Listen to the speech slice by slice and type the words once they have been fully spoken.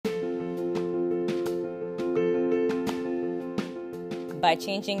By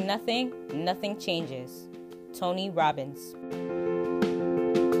changing nothing, nothing changes. Tony Robbins.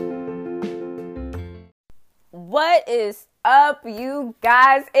 What is up, you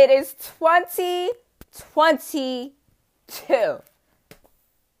guys? It is 2022.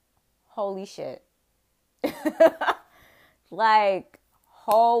 Holy shit. Like,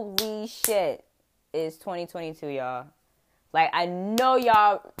 holy shit. It's 2022, y'all. Like, I know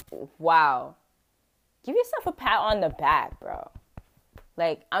y'all, wow. Give yourself a pat on the back, bro.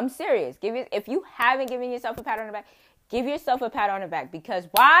 Like, I'm serious. If you haven't given yourself a pat on the back, give yourself a pat on the back. Because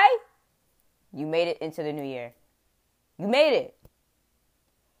why? You made it into the new year. You made it.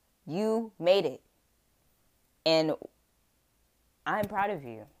 You made it. And I'm proud of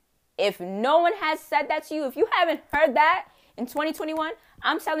you. If no one has said that to you, if you haven't heard that in 2021,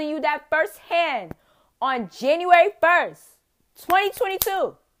 I'm telling you that firsthand on January 1st,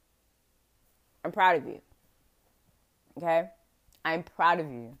 2022. I'm proud of you. Okay? I'm proud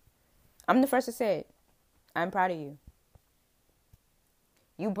of you. I'm the first to say it. I'm proud of you.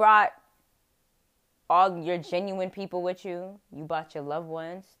 You brought all your genuine people with you. You brought your loved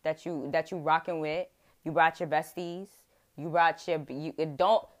ones that you rocking with. You brought your besties. You brought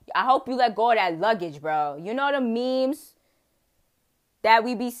I hope you let go of that luggage, bro. You know the memes that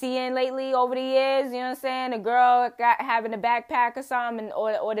we be seeing lately over the years, you know what I'm saying? The girl having a backpack or something,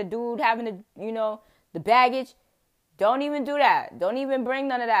 or the dude having the baggage. Don't even do that. Don't even bring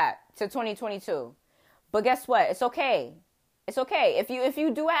none of that to 2022. But guess what? It's okay. It's okay. If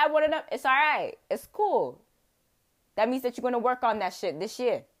you do have one of them, it's all right. It's cool. That means that you're going to work on that shit this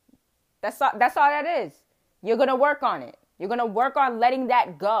year. That's all that is. You're going to work on it. You're going to work on letting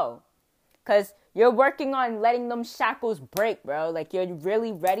that go. Because you're working on letting them shackles break, bro. Like, you're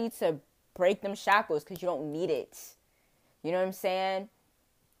really ready to break them shackles because you don't need it. You know what I'm saying?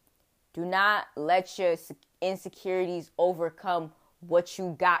 Do not let your insecurities overcome what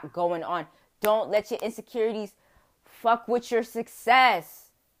you got going on. Don't let your insecurities fuck with your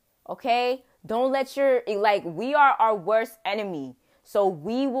success. Okay? Don't let we are our worst enemy. So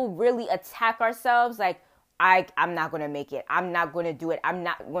we will really attack ourselves like, I'm not going to make it. I'm not going to do it. I'm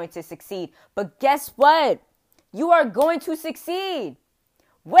not going to succeed. But guess what? You are going to succeed.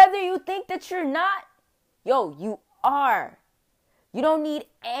 Whether you think that you're not, you are. You don't need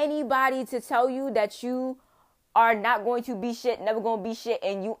anybody to tell you that you are not going to be shit, never going to be shit,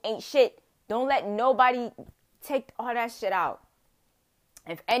 and you ain't shit. Don't let nobody take all that shit out.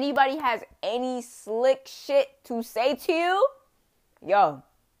 If anybody has any slick shit to say to you,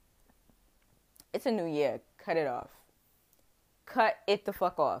 it's a new year. Cut it off. Cut it the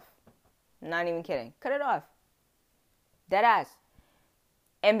fuck off. Not even kidding. Cut it off. Dead ass.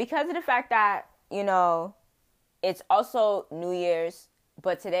 And because of the fact that, it's also New Year's,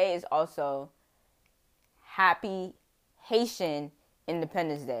 but today is also Happy Haitian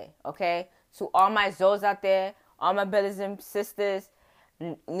Independence Day, okay? To all my Zos out there, all my brothers and sisters,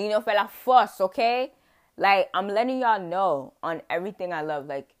 Lino fait la force, okay? Like, I'm letting y'all know on everything I love,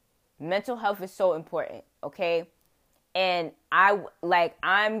 like, mental health is so important, okay? And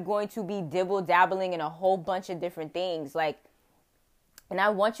I'm going to be dibble-dabbling in a whole bunch of different things, and I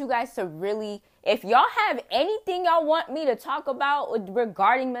want you guys to really, if y'all have anything y'all want me to talk about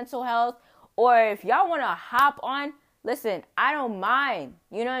regarding mental health, or if y'all want to hop on, listen, I don't mind.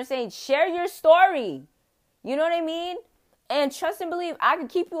 You know what I'm saying? Share your story. You know what I mean? And trust and believe, I can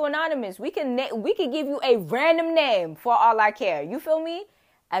keep you anonymous. We can give you a random name for all I care. You feel me?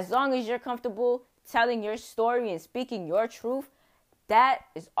 As long as you're comfortable telling your story and speaking your truth, that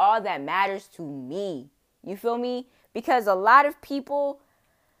is all that matters to me. You feel me? Because a lot of people,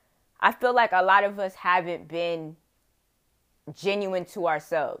 I feel like a lot of us haven't been genuine to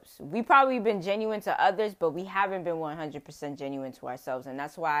ourselves. We probably been genuine to others, but we haven't been 100% genuine to ourselves. And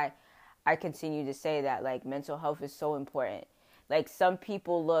that's why I continue to say that, mental health is so important. Some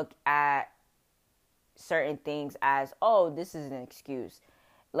people look at certain things as, oh, this is an excuse.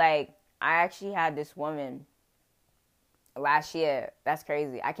 I actually had this woman last year. That's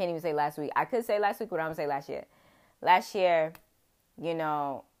crazy. I can't even say last week. I could say last week, but I'm going to say last year. Last year,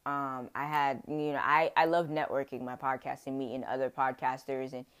 I had, I love networking my podcast and meeting other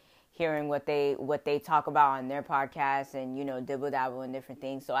podcasters and hearing what they talk about on their podcast and, dibble dabble and different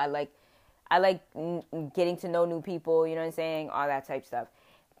things. So I like getting to know new people, you know what I'm saying? All that type stuff.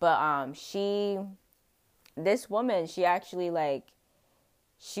 But this woman, she actually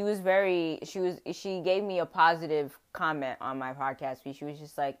she gave me a positive comment on my podcast. She was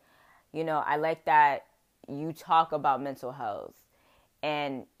just like, I like that you talk about mental health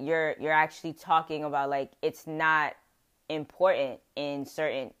and you're actually talking about it's not important in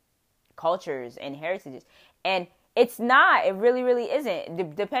certain cultures and heritages. And It's not. It really, really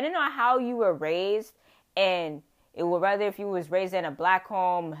isn't. Depending on how you were raised, and it would rather if you was raised in a black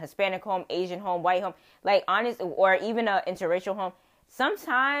home, Hispanic home, Asian home, white home, like honest, or even a interracial home.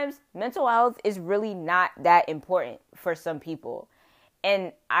 Sometimes mental health is really not that important for some people.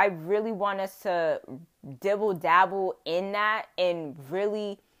 And I really want us to dibble dabble in that and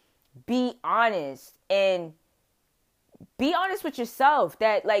really be honest, and be honest with yourself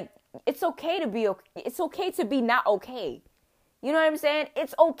that like it's okay to be okay. It's okay to be not okay. You know what I'm saying?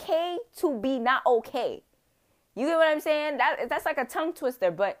 It's okay to be not okay. You get what I'm saying? That's like a tongue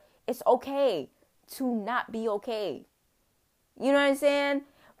twister, but it's okay to not be okay. You know what I'm saying?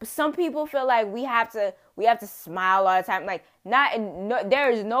 But some people feel like we have to smile all the time. Like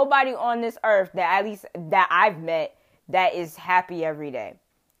there is nobody on this earth that at least that I've met that is happy every day.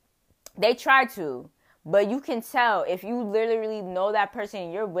 They try to, but you can tell if you literally know that person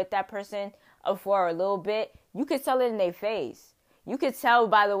and you're with that person for a little bit, you can tell it in their face. You could tell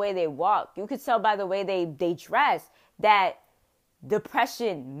by the way they walk. You could tell by the way they dress that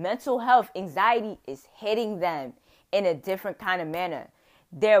depression, mental health, anxiety is hitting them in a different kind of manner.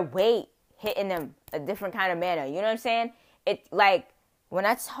 Their weight hitting them a different kind of manner. You know what I'm saying? It like when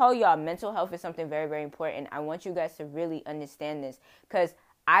I tell y'all mental health is something very, very important, I want you guys to really understand this, because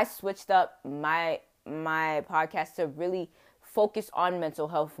I switched up my podcast to really focus on mental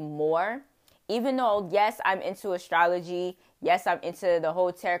health more. Even though, yes, I'm into astrology. Yes, I'm into the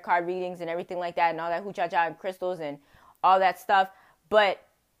whole tarot card readings and everything like that and all that hoo-cha-cha and crystals and all that stuff. But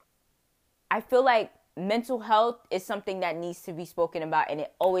I feel like mental health is something that needs to be spoken about, and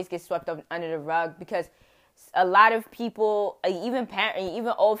it always gets swept up under the rug because a lot of people, even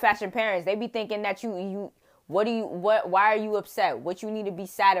old-fashioned parents, they be thinking that why are you upset? What you need to be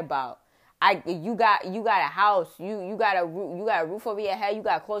sad about? You got a house, you got a roof over your head, you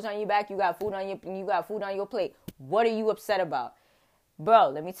got clothes on your back, you got food on your plate. What are you upset about? Bro,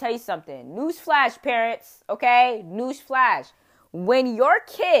 let me tell you something. Newsflash, parents, okay? Newsflash. When your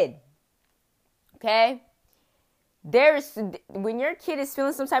kid, okay, when your kid is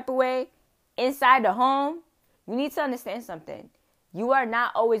feeling some type of way inside the home, you need to understand something. You are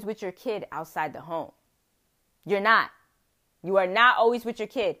not always with your kid outside the home. You're not. You are not always with your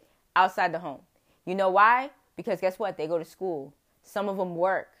kid outside the home. You know why? Because guess what? They go to school. Some of them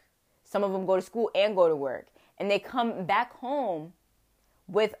work. Some of them go to school and go to work. And they come back home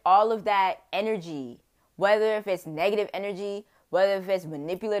with all of that energy, whether if it's negative energy, whether if it's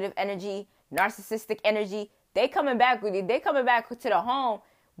manipulative energy, narcissistic energy. They coming back to the home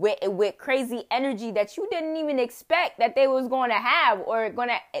with crazy energy that you didn't even expect that they was going to have or going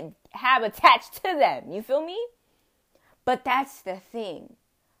to have attached to them. You feel me? But that's the thing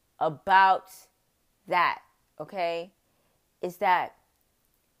about that, okay, is that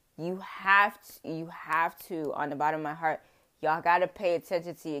you have to, on the bottom of my heart, y'all got to pay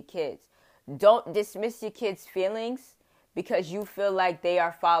attention to your kids. Don't dismiss your kids' feelings because you feel like they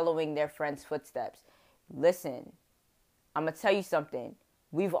are following their friends' footsteps. Listen, I'm going to tell you something.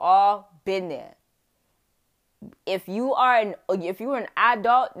 We've all been there. If you are an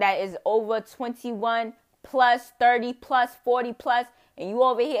adult that is over 21 plus, 30 plus, 40 plus, and you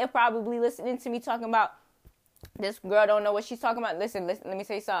over here probably listening to me talking about this girl don't know what she's talking about. Listen, let me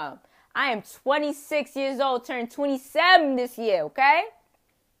say something. I am 26 years old, turned 27 this year, okay?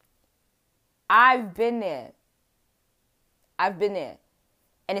 I've been there.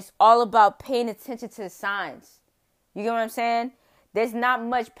 And it's all about paying attention to the signs. You get what I'm saying? There's not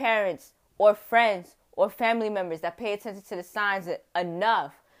much parents or friends or family members that pay attention to the signs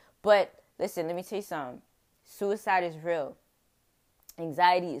enough. But listen, let me tell you something. Suicide is real.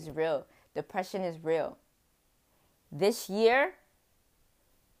 Anxiety is real. Depression is real. This year,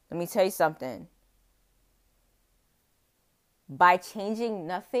 let me tell you something. By changing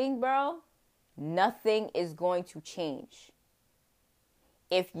nothing, bro, nothing is going to change.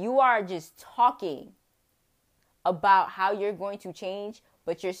 If you are just talking about how you're going to change,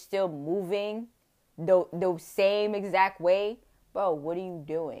 but you're still moving the same exact way, bro, what are you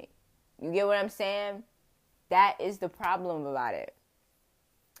doing? You get what I'm saying? That is the problem about it.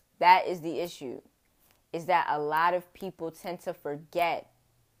 That is the issue. Is that a lot of people tend to forget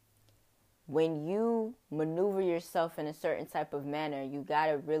when you maneuver yourself in a certain type of manner, you got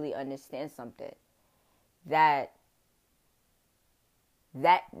to really understand something. That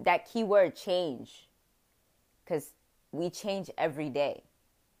keyword change. Because we change every day.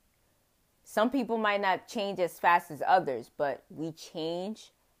 Some people might not change as fast as others, but we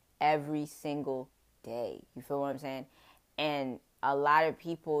change every single day. You feel what I'm saying? And a lot of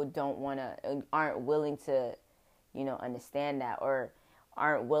people aren't willing to, understand that, or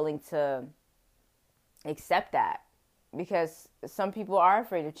aren't willing to accept that, because some people are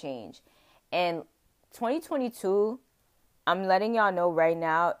afraid of change. And 2022, I'm letting y'all know right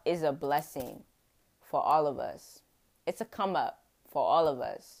now, is a blessing for all of us. It's a come up for all of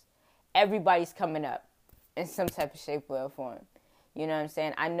us. Everybody's coming up in some type of shape, way, or form. You know what I'm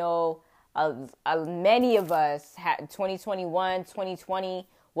saying? I know many of us had 2021, 2020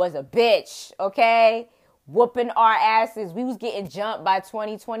 was a bitch, okay? Whooping our asses. We was getting jumped by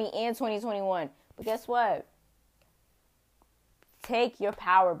 2020 and 2021. But guess what? Take your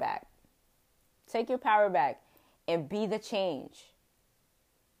power back. Take your power back and be the change.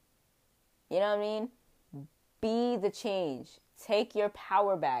 You know what I mean? Be the change. Take your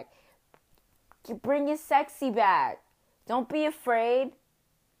power back. Bring your sexy back. Don't be afraid.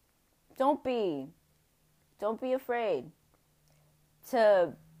 Don't be afraid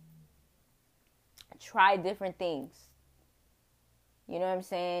to try different things. You know what I'm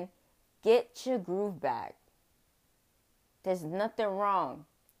saying? Get your groove back. There's nothing wrong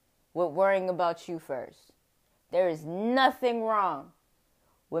with worrying about you first. There is nothing wrong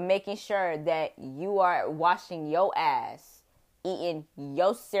with making sure that you are washing your ass, eating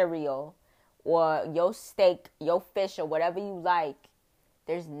your cereal or your steak, your fish, or whatever you like.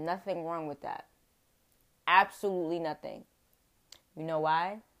 There's nothing wrong with that. Absolutely nothing. You know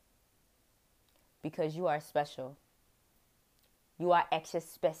why? Because you are special. You are extra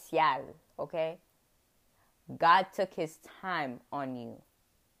especial, okay? God took his time on you.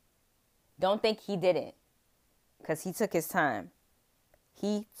 Don't think he didn't, because he took his time.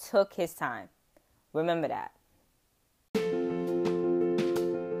 He took his time. Remember that.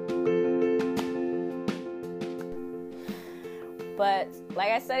 But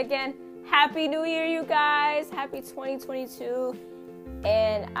like I said again, Happy New Year, you guys. Happy 2022.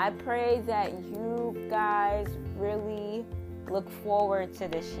 And I pray that you guys really look forward to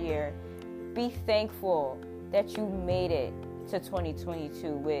this year. Be thankful that you made it to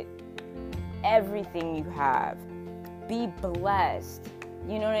 2022 with everything you have. Be blessed.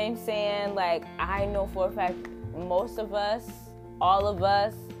 You know what I'm saying? Like, I know for a fact most of us, all of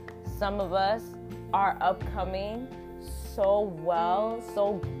us, some of us are upcoming so well,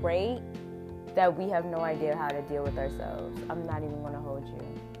 so great, that we have no idea how to deal with ourselves. I'm not even going to hold you.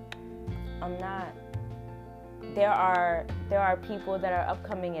 I'm not. There are people that are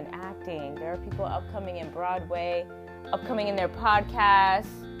upcoming in acting. There are people upcoming in Broadway, upcoming in their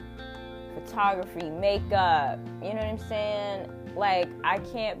podcasts, photography, makeup. You know what I'm saying? Like, I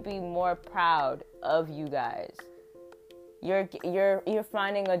can't be more proud of you guys. You're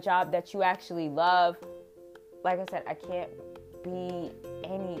finding a job that you actually love. Like I said, I can't be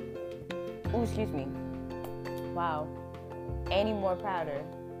any more prouder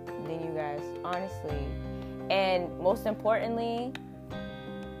than you guys, honestly. And most importantly,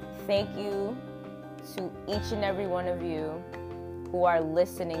 thank you to each and every one of you who are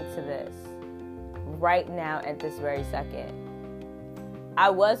listening to this right now at this very second. I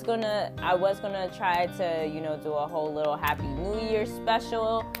was gonna try to, do a whole little Happy New Year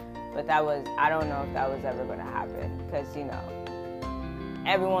special, but I don't know if that was ever gonna happen, because,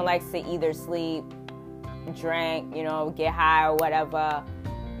 everyone likes to either sleep, drink, get high or whatever.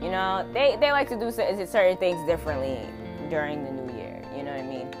 They like to do certain things differently during the new year. You know what I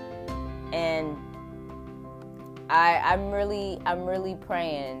mean? And I'm really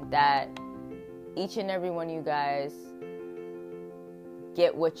praying that each and every one of you guys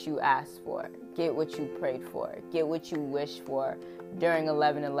get what you asked for, get what you prayed for, get what you wished for during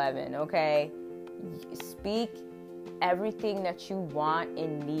 11/11. Okay, speak everything that you want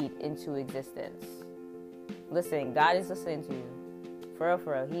and need into existence. Listen, God is listening to you. For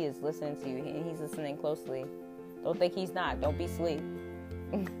real, he is listening to you, and he's listening closely. Don't think he's not. Don't be asleep.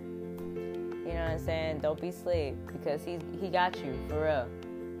 You know what I'm saying? Don't be asleep, because he got you, for real.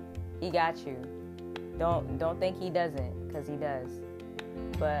 He got you. Don't think he doesn't, because he does.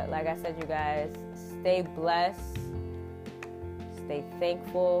 But like I said, you guys, stay blessed, stay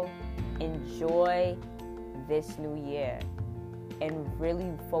thankful, enjoy this new year, and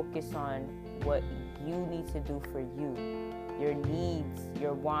really focus on what you need to do for you, your needs,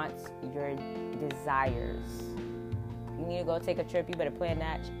 your wants, your desires. If you need to go take a trip, you better plan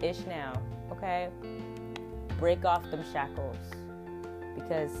that ish now, okay? Break off them shackles,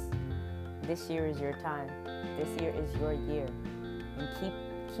 because this year is your time. This year is your year. And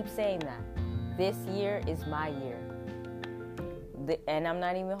keep saying that. This year is my year. And I'm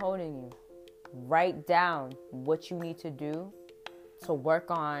not even holding you. Write down what you need to do to work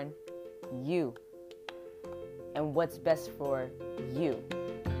on you and what's best for you.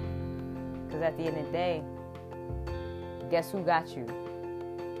 Because at the end of the day, guess who got you?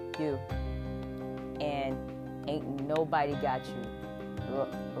 You. And ain't nobody got you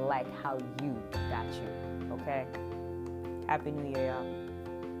like how you got you. Okay? Happy New Year, y'all.